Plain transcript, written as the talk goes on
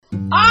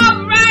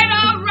All right.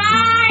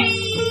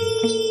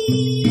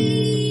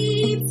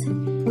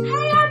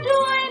 How y'all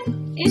doing?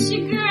 It's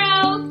your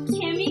girl,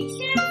 Kimi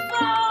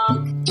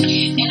Kinfolk.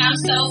 And I'm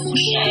Soulful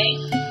Shay.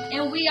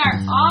 And we are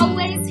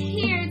always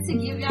here to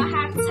give y'all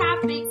hot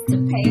topics to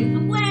pave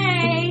the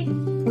way.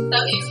 So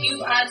if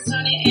you are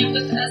tuning in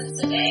with us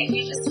today, we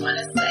just want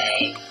to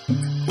say,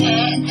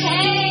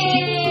 hey.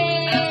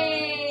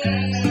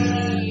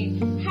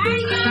 How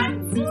y'all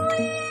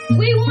doing?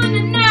 We want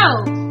to know,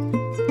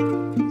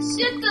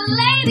 should the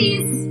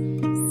ladies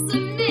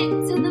submit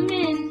to the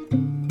men?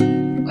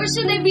 Or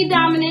should they be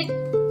dominant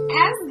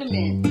as the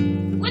men?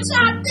 What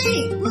y'all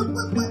think?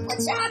 What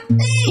y'all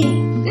think?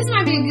 This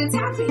might be a good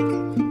topic.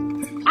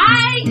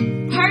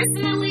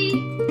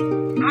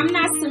 I'm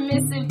not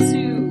submissive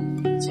to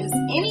just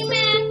any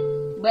man,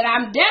 but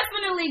I'm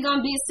definitely going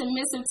to be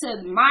submissive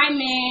to my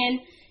man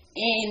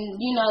and,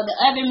 the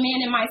other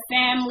men in my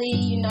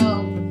family,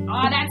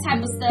 all that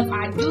type of stuff.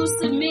 I do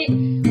submit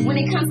when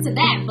it comes to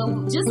that,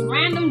 but just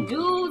random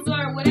dudes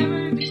or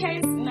whatever the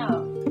case,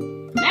 no.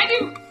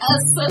 Maybe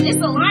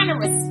it's a line of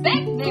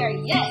respect there,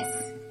 yes,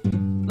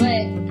 but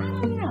I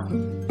don't know.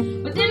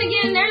 But then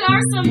again, there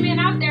are some men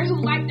out there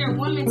who like their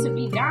woman to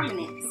be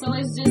dominant. So I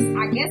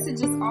guess it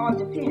just all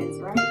depends,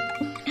 right?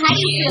 How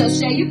you feel,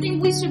 Shay? You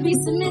think we should be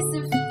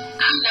submissive?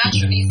 I'm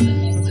naturally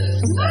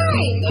submissive. So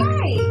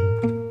Right.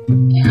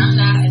 And I'm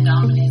not a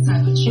dominant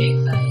type of chick.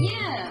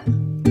 Yeah.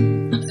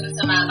 I'm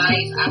into my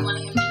life. I want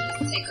him to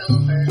just take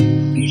over.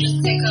 You just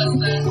take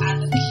over. I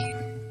look cute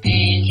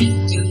and just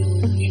do,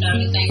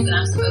 the things that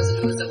I'm supposed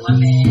to do as a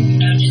woman.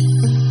 Just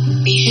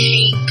be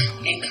chic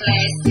and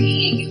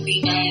classy, and you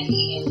be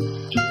daddy and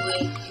do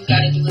what you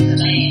gotta do as a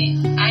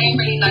man. I ain't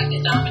really like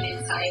the dominant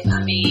type.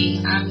 I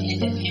mean, I'm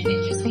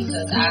independent just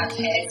because I've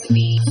had to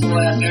be for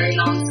a very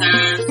long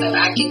time, so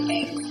I get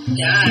things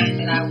done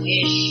that I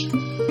wish,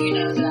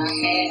 that I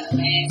had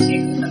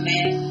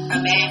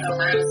a man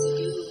around to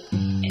do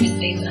in the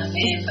state that I'm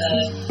in,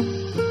 but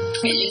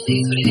it just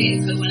is what it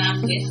is. But when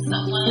I'm with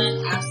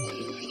someone,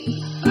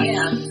 absolutely,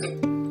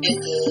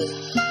 it's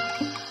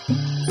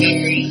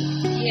very.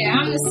 Yeah,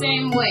 I'm the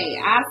same way.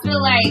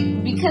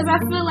 Because I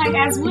feel like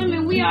as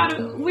women, we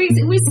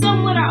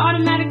somewhat are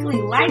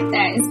automatically like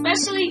that,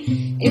 especially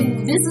if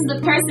this is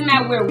the person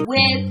that we're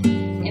with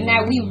and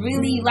that we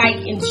really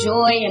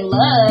enjoy and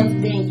love.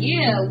 Then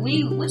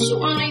what you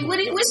want? What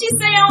she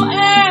say on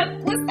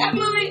what's that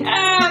movie?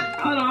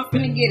 Hold on, I'm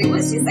finna get it.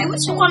 What she say? What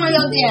you want on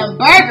your damn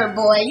burger,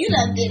 boy? You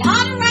done did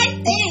all the right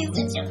things.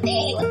 What you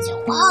need? What you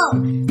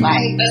want?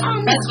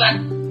 That's why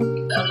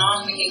so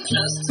long to get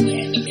close to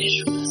an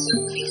individual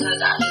too, because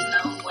I just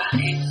know who I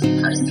am as a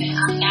person.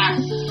 I'm not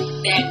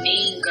that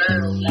mean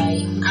girl.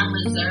 I'm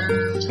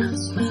reserved. I'm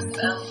to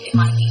myself. It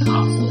might be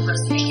awful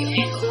person that can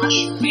handle my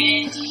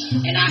shit,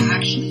 and I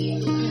actually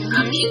am.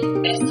 I'm just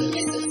that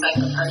submissive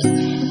type of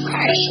person.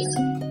 Right.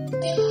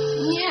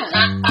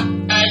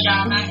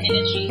 Y'all, my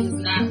energy is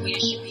not where it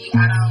should be. I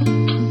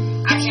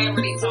can't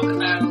really talk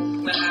about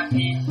what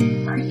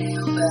happened right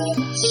now, but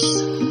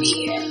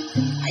yeah.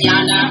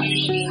 Y'all know I'm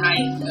usually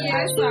hyped.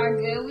 Yeah, it's all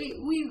good. We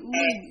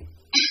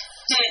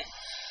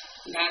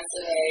not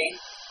today.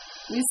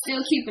 We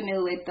still keeping it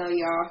lit though,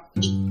 y'all.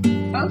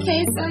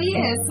 Okay,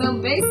 so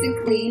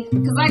basically,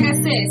 because like I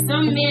said,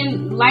 some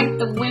men like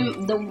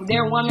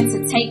their woman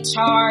to take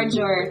charge,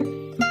 or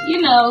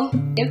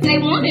if they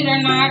want it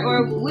or not,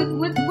 or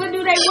what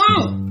do they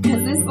want?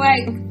 Because it's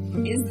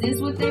is this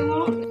what they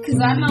want? Because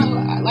I know,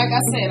 like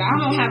I said, I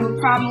don't have a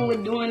problem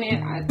with doing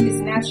it. It's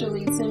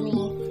naturally to me,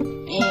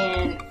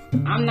 and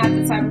I'm not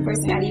the type of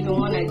person that even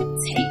want to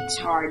take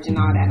charge and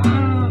all that.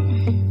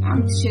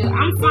 I'm chill.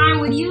 I'm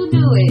fine with you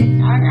do it.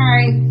 All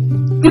right.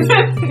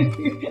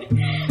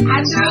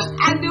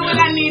 I do what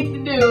I need to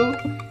do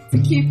to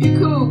keep you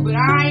cool, but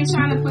I ain't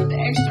trying to put the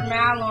extra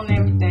mile on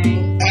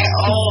everything at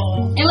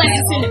all. Unless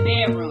it's in the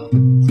bedroom.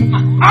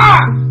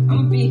 I'm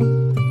gonna be.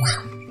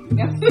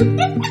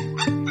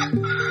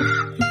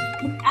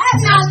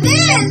 Now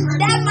then,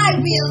 that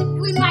might be.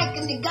 We might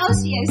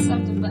negotiate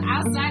something, but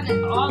outside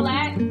of all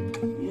that,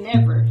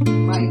 never.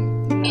 I'm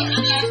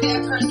not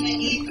that person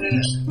either.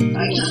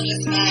 I'm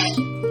just not.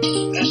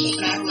 That's just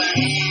not who I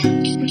am.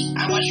 I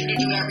want you to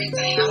do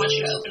everything. I want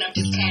you to open up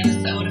this can of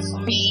soda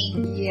for me.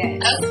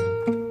 Yes.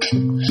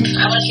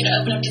 I want you to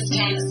open up this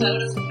can of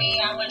soda for me.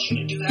 I want you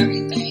to do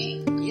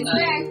everything.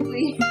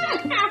 Exactly.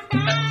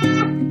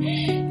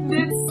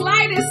 The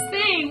slightest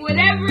thing,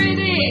 whatever it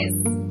is.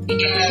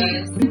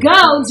 Yes.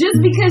 Go.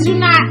 Just because you're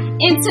not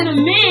into the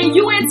men,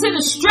 you into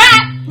the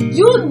strap. Do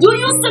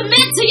you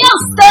submit to your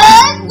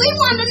stud? We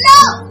want to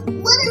know.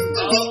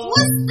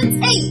 What's the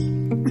tape?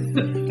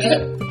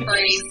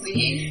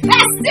 Crazy.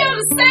 That's still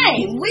the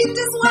same. We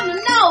just want to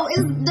know,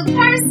 is the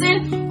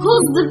person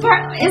who's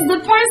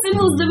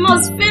the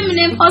most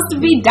feminine supposed to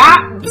be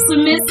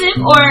submissive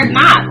or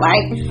not?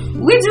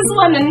 we just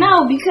want to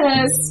know,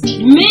 because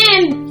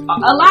men,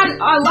 a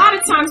lot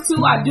of times too,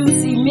 I do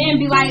see men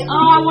be like,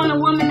 oh, I want a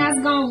woman that's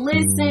gonna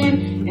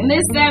listen and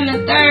this, that, and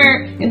the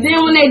third, and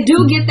then when they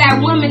do get that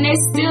woman, they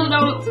still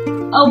don't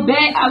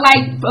obey,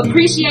 like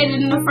appreciate it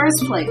in the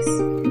first place.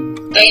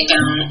 They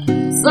don't.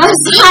 So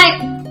it's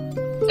like,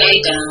 they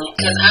don't,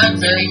 because I'm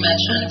very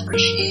much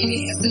unappreciated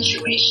in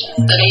situations.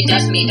 So they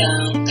definitely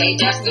don't. It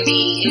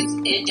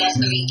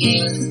definitely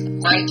gives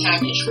right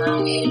package,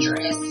 wrong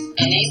address.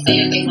 And they say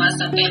that they want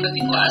something, but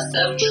people are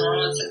so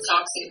drawn to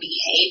toxic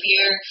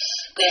behavior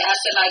that I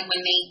feel like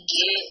when they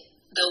get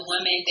the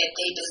woman that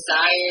they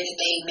desire, that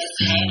they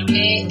mishandle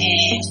it.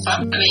 And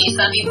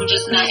some people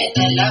just not at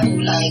that level.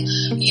 Like,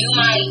 you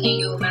might in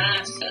your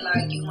mind feel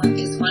like you want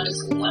this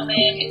wonderful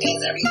woman that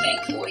does everything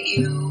for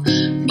you,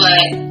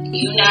 but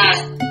you're not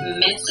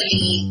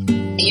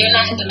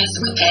in the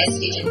mental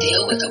capacity to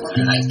deal with a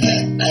woman like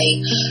that.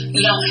 Like,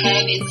 you don't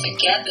have it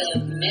together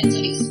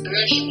mentally,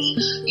 spiritually.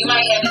 You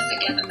might have it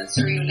together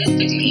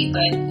materialistically,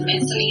 but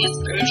mentally and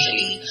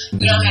spiritually,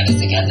 you don't have it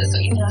together. So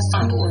you won't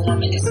fumble a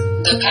woman is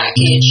the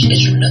package that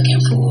you're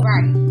looking for.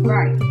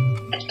 Right.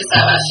 That's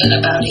how I feel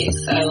about it.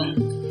 So,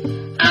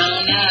 I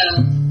don't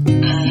know.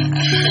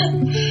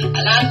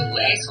 A lot of people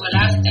ask for a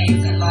lot of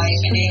things in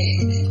life,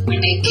 and when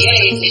they get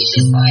it, it's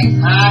just like,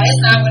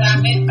 that's not what I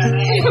meant by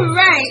that.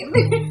 Right.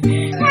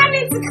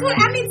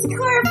 I need to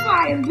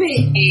clarify a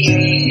bit.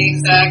 Yeah,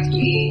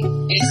 exactly.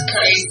 It's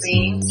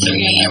crazy.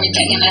 Material and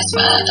everything, and that's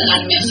why a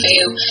lot of men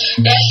fail.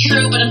 That's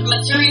true, but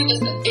material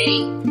was the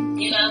bait.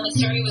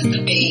 Material was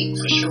the bait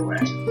for sure.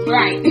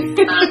 Right.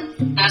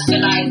 I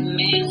feel like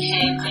men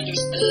have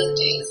understood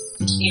this.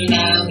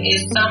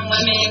 It's some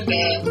women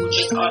that will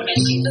just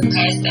automatically look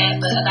past that,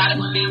 but a lot of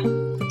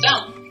women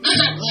don't.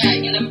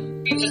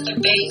 Because the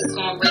bait is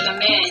going to reel them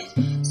in.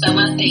 So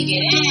once they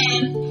get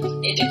in,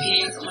 it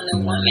depends on the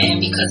woman,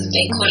 because if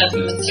they caught up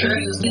in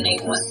materials, then they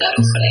won't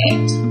settle for that.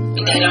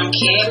 And they don't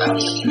care about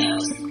anything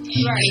else.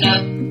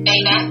 Right.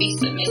 May not be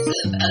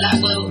submissive.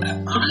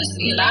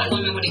 Honestly, a lot of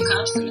women, when it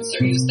comes to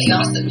materials, they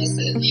are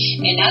submissive.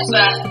 And that's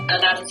why a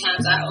lot of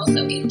times I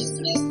also get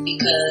dismissed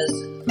because,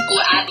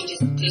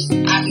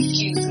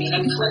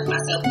 let me correct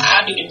myself,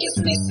 I do the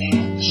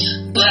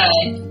dismissing.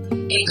 But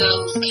it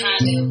goes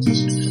kind of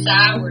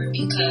sour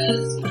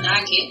because when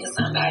I get with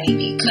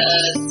somebody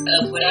because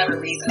of whatever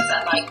reasons, I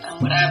like them,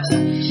 whatever,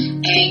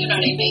 and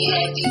they may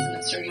have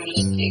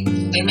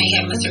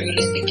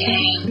materialistic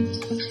game.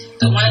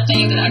 The one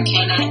thing that I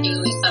cannot do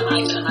is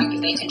somebody feeling like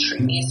they can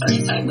treat me a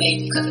certain type of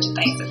way because of the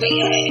things that they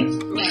have,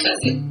 because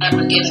it's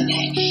never given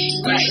that.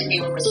 You're going to treat me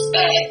with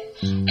respect,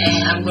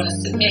 and I'm going to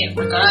submit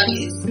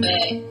regardless.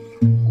 But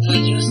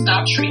when you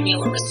stop treating me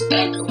with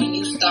respect, or when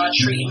you start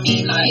treating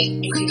me like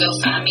you can go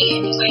find me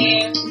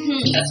anywhere,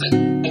 that's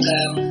when you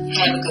go.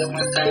 Have a good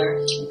one, sir.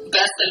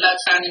 Best of luck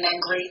finding that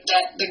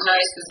the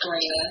grass is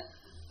greener.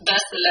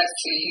 Best of luck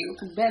to you.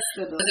 Best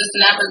of luck. It's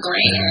never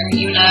greener,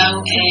 and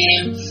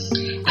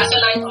I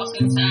feel like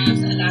oftentimes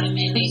a lot of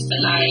men, they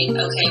feel like,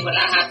 okay, well,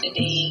 I have to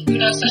date,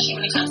 especially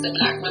when it comes to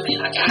black women,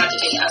 like I have to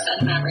date outside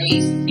of my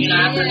race.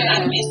 I've heard a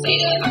lot of men say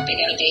that, like they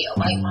gotta date a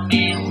white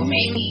woman, or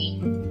maybe,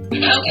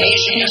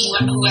 Asian,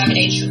 whoever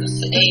they choose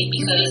to date,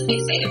 because they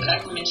say that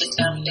black women just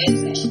don't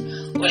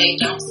listen, or they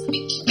don't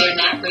speak, they're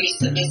not really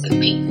submissive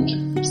people.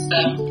 So,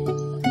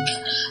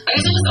 I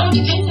guess it just all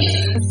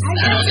depends.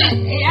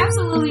 It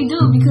absolutely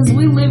do, because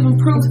we live in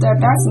proof that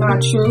that's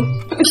not true.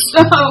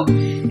 So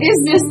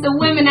it's just the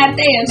women that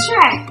they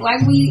attract,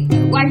 like we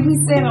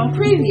said on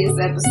previous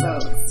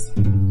episodes.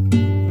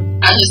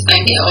 I just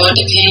think it all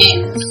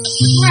depends.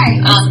 Right.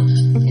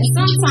 And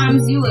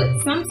sometimes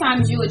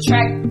you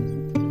attract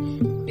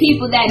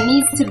people that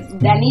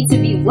need to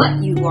be what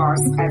you are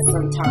at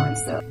some time.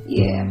 So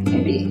yeah,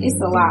 maybe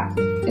it's a lot.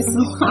 It's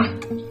a lot.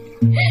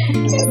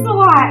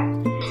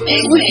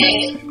 They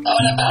say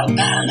all about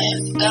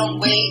balance. Don't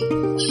wait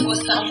for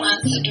someone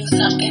to do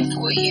something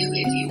for you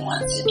if you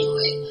want to do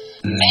it.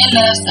 Men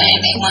love saying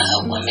they want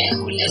a woman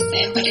who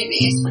listens, but it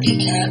is pretty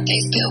clear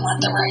they still want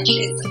the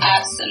righteous.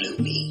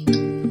 Absolutely.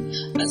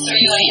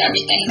 Material ain't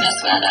everything. That's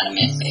why a lot of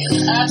men feel.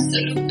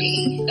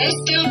 Absolutely. They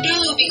still do,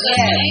 because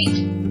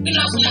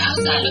from the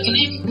outside looking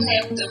in, people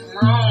have the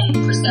wrong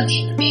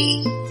perception of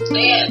me.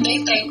 They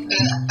think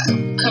the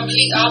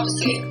complete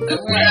opposite of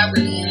what I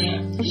really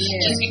am.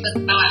 Just because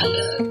of how I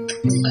look.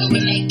 So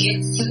when they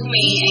get to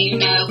me, and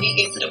we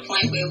get to the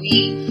point where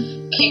we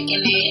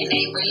kicking it, and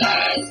they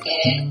realize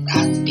that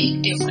I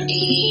speak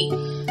differently,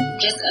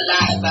 just a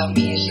lot about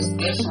me is just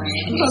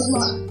different.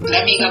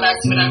 Let me go back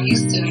to what I'm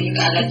used to, and you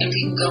gotta let them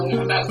people go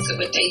on back to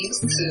what they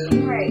used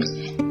to. Right.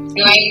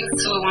 You ain't used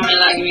to a woman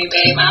like me,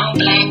 babe. I don't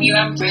blame you.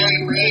 I'm very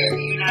rare,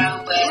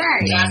 but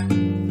yeah,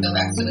 go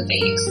back to what they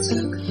used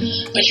to.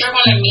 But you're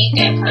going to meet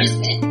that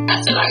person.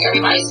 I feel like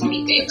everybody's going to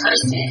meet that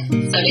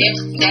person. So if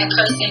that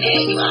person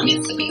that you are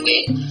meant to be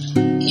with,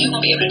 you're going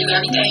to be able to do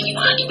everything you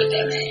want to do with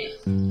that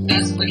man.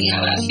 That's really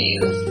how I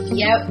feel.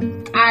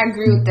 Yep, I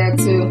agree with that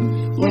too.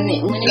 When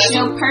it's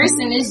your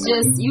person, it's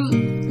just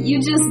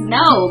you just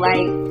know,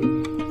 like,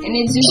 and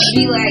it just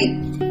be like,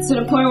 to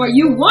the point where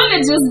you want to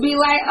just be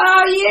like,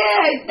 oh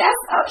yeah,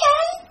 that's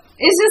okay.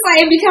 It's just like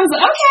it becomes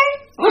okay.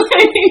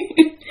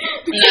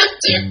 You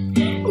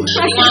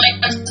want to make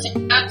a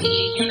happy,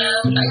 you know,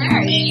 like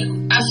right.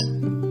 I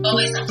feel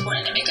always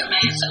important to make a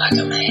man feel like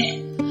a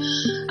man.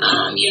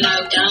 You know,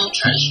 don't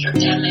try to strip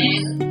that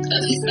man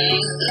of his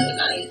manhood.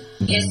 Like,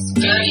 it's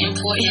very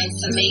important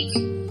to make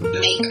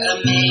a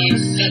man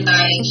feel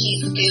like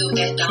he's still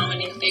that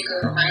dominant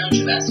figure around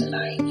you. I feel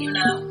like, you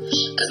know,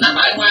 because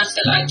nobody wants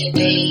to feel like that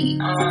they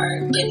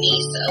are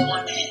beneath a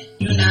woman.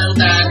 You know,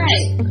 that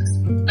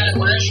the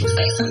words you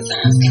say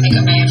sometimes can make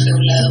a man feel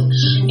low.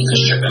 You can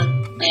strip him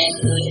of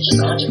manhood. It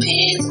just all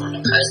depends on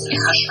the person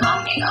and how strong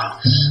they are.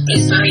 But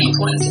it's very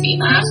important to be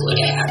mindful of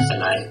that. I feel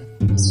like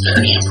it's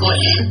very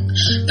important.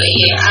 But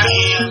yeah, I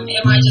am.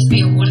 It might just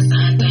be a water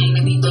sign thing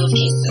that we both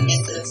get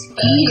submissive.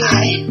 But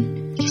I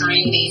am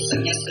extremely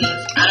submissive.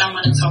 I don't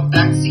want to talk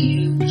back to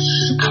you.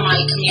 I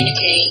might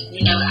communicate,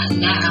 you know, I'm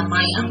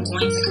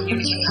going to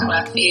communicate how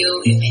I feel,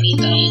 if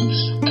anything.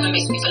 If it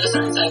makes me feel a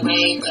certain type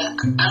way, but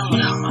I don't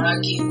want to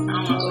argue.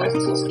 I don't want to go back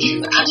and forth with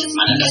you. I just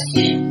want to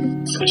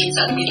listen to what you're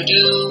telling me to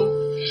do.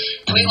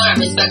 And we're going to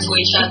have respect for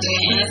each other,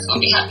 and it's going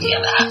to be happy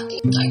ever after.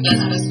 Like,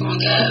 that's how it's going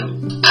to go.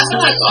 I feel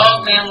like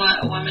all men want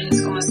a woman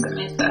that's going to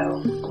submit,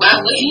 though. Why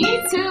would you? Me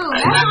too.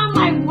 That's why I'm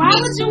like, why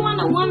would you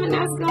want a woman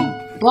that's going to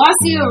boss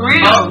you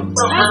around?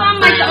 That's why I'm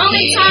like,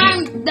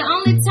 the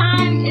only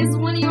time is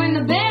when you're in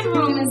the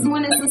bedroom is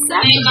when it's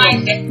acceptable.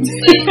 Like that.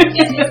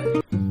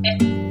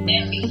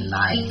 And be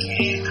like,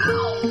 I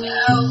don't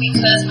know,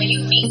 because when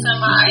you meet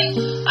somebody,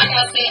 like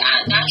I said,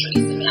 I'm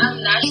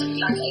naturally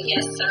like a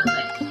yes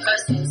servant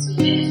person to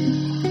men.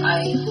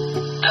 Like,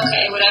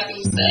 okay, whatever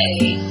you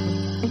say,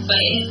 but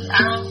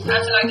I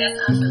feel like that's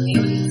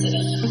unfamiliar to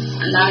them.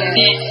 A lot of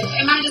men,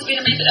 it might just be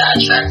the men that I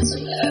attract to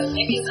them.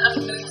 Maybe it's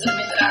unfamiliar to the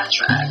men that I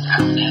attract. I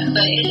don't know,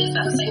 but it is,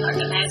 I'm saying, like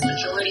the mass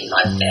majority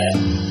like that.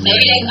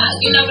 Maybe they not.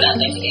 You know what I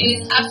think it is?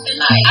 I feel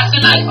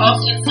like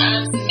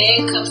oftentimes men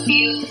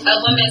confuse a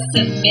woman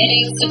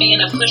submitting to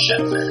being a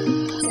pushover.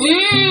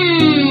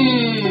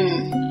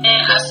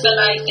 And I feel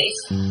like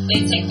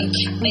they take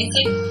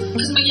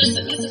because when you're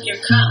submissive,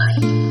 you're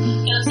kind.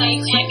 You know what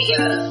I'm saying?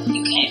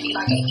 You can't be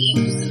like an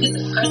evil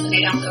submissive person.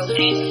 They don't go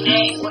hand in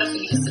hand. In order for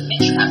you to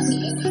submit, you have to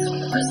listen to what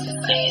the person is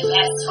saying.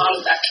 That's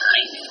followed by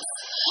kindness.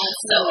 And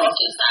so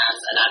oftentimes,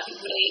 a lot of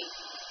people, they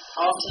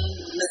often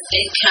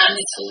mistake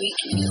kindness for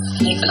weakness.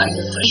 And they feel like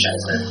they're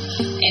pushover.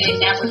 And it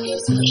never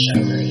gives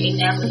pushover. It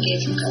never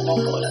gives you come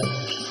up all over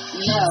me.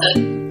 No. So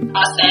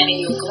I'll stand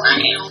in your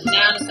ground.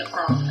 Now it's a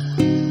problem.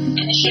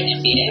 And it shouldn't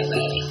be that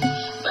way.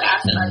 But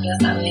I feel like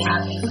that's how it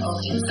happens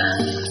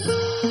oftentimes.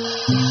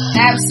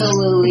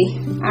 Absolutely.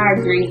 I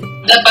agree.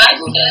 The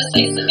Bible does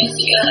say submit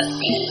to your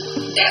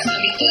husband.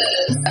 Definitely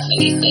does.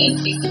 Definitely says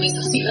be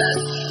submissive to your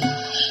husband.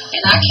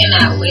 And I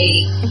cannot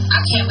wait. I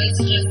can't wait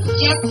to just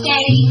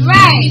daddy.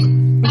 Right.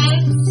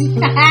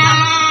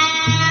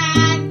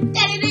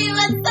 Daddy, do you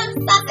want some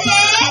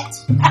sausage?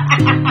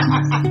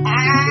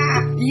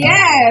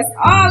 Yes,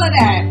 all of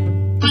that.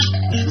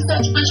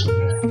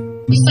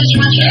 You said you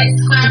want your eggs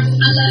scrambled,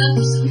 my love.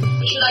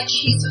 Would you like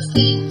cheese with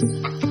things?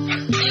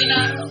 You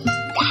know?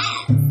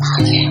 I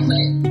can't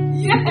wait.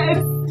 Yes.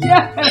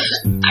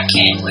 I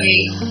can't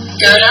wait.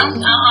 Girl, I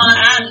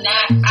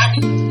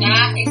do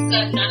not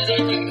accept none of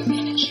that negative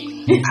energy.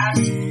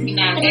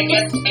 That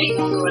gets me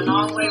gonna go a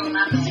long way when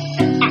I'm in.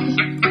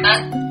 I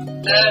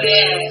love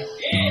that.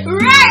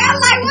 Right, I'm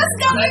like, what's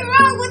going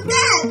wrong with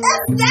that?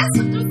 That's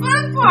the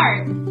fun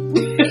part.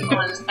 You're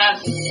gonna stop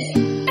it.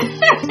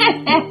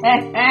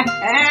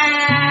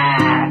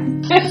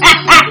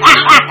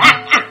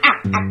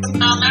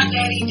 My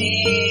daddy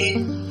did.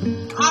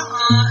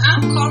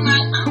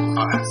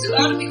 I'm too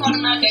old to be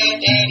calling my dad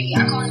daddy. I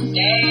call him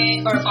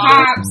dad or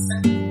pops.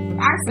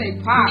 I say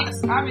pops.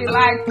 I be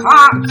like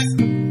pops.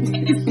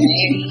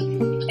 Daddy.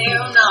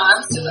 Hell no,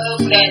 I'm too old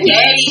for that.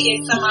 Daddy is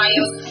somebody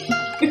else's name.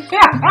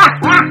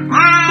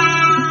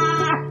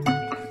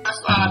 My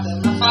father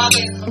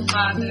is my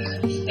father.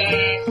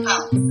 Dad,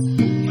 pops.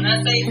 When I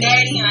say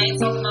daddy, I ain't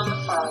talking about my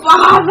father.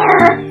 Father!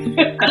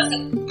 I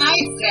say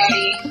nice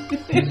daddy.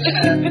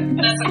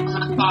 That's like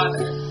my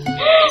father.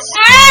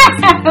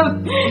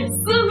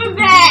 Super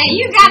bad.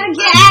 You gotta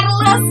add a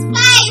little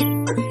spice.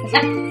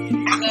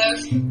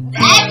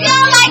 If you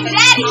don't like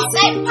daddy,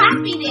 say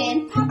poppy then.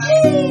 Poppy.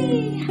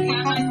 Yeah,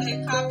 I might say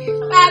poppy.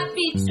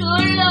 Poppy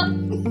chulo.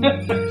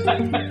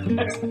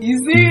 You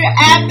see,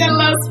 add that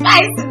little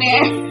spice in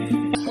there.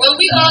 Well,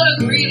 we all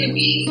agree to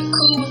be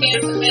cool with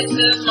being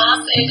submissive. Mom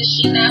said that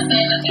she not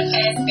saying nothing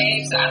past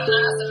babe, so I don't know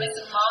how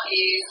submissive Mom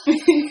is.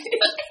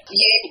 But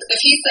yeah, if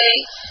he say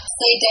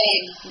daddy,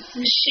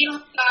 she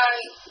don't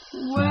like,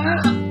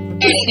 what?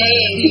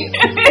 Daddy.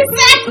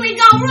 Exactly,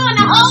 gonna ruin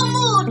the whole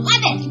mood.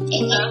 What is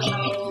it?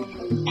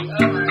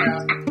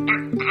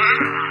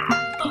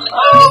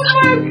 Oh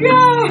my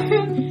God.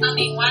 I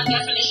mean, one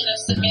definition of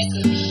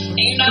submissive, and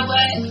you know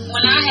what?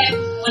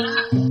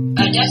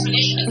 A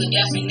definition is a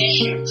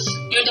definition.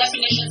 Your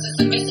definition of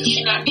submissive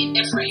should not be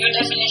different. Your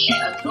definition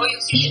of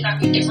loyalty should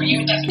not be different.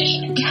 Your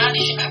definition of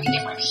kindness should not be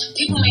different.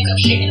 People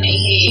shit in their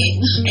head,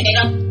 and they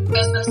don't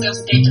express themselves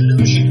that they're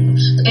delusional,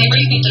 but they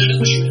really be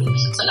delusional.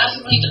 So a lot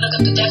of people need to look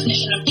up the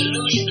definition of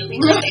delusional,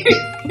 because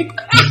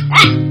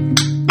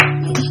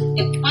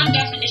it's one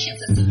definition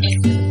to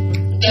submissive.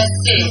 That's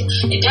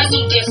it. It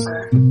doesn't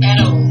differ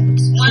at all.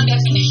 It's one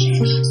definition.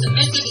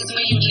 Submissive is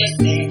when you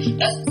listen.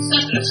 That's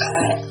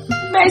simplified.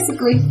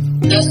 Basically.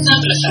 That's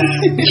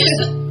simplified.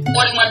 There's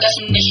more than one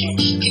definition.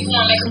 People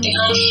want to make up their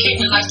own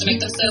shit in life to make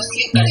themselves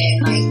sleep better at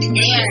night.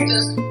 You're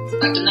just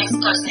like the next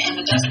person,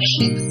 and the definition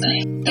is the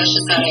same. That's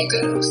just how that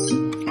goes.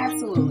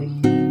 Absolutely.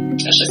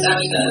 That's just how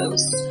it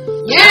goes.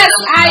 Yes,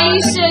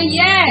 Aisha,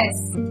 yes.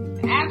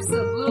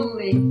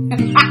 Absolutely.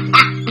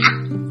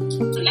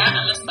 Now I'm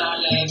gonna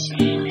start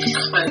laughing.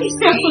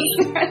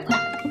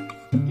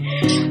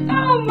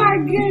 Oh my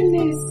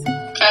goodness.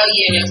 Oh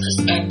yeah,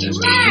 perspective.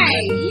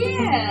 Right,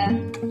 yeah.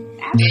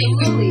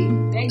 Absolutely.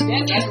 They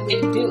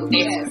definitely do.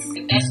 Yes.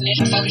 The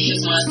definition folks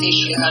just want to see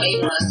shit how they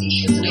want to see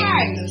shit. So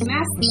right. And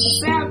that's the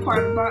sad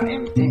part about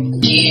everything.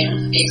 Yeah,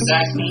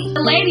 exactly.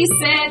 The lady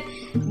said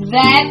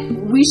that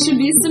we should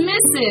be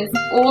submissive,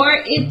 or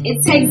it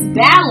takes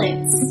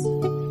balance.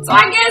 So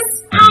I guess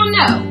I don't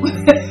know.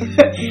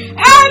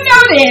 I don't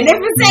know then. If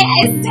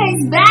it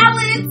takes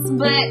balance,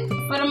 but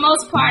for the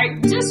most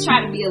part, just try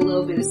to be a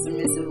little bit of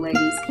submissive,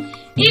 ladies.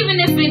 Even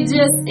if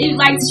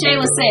like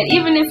Shayla said,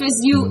 even if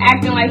it's you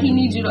acting like he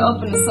needs you to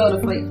open the soda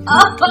for you.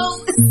 Oh,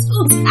 it's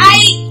too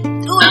tight.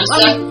 Do it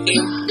for me.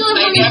 Do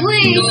it for me,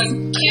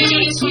 please.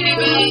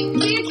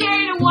 Can you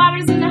carry the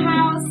waters in the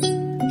house?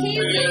 Can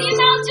you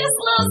just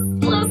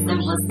little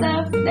simple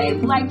stuff. They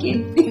like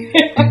it.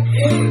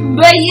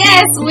 But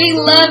yes, we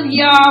love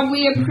y'all.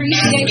 We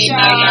appreciate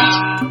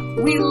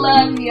y'all. We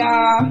love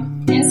y'all.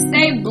 And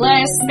stay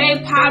blessed.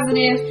 Stay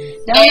positive.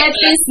 Don't let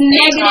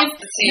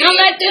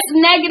this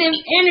negative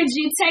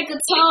energy take a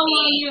toll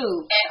on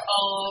you.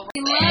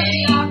 We love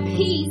y'all.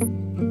 Peace.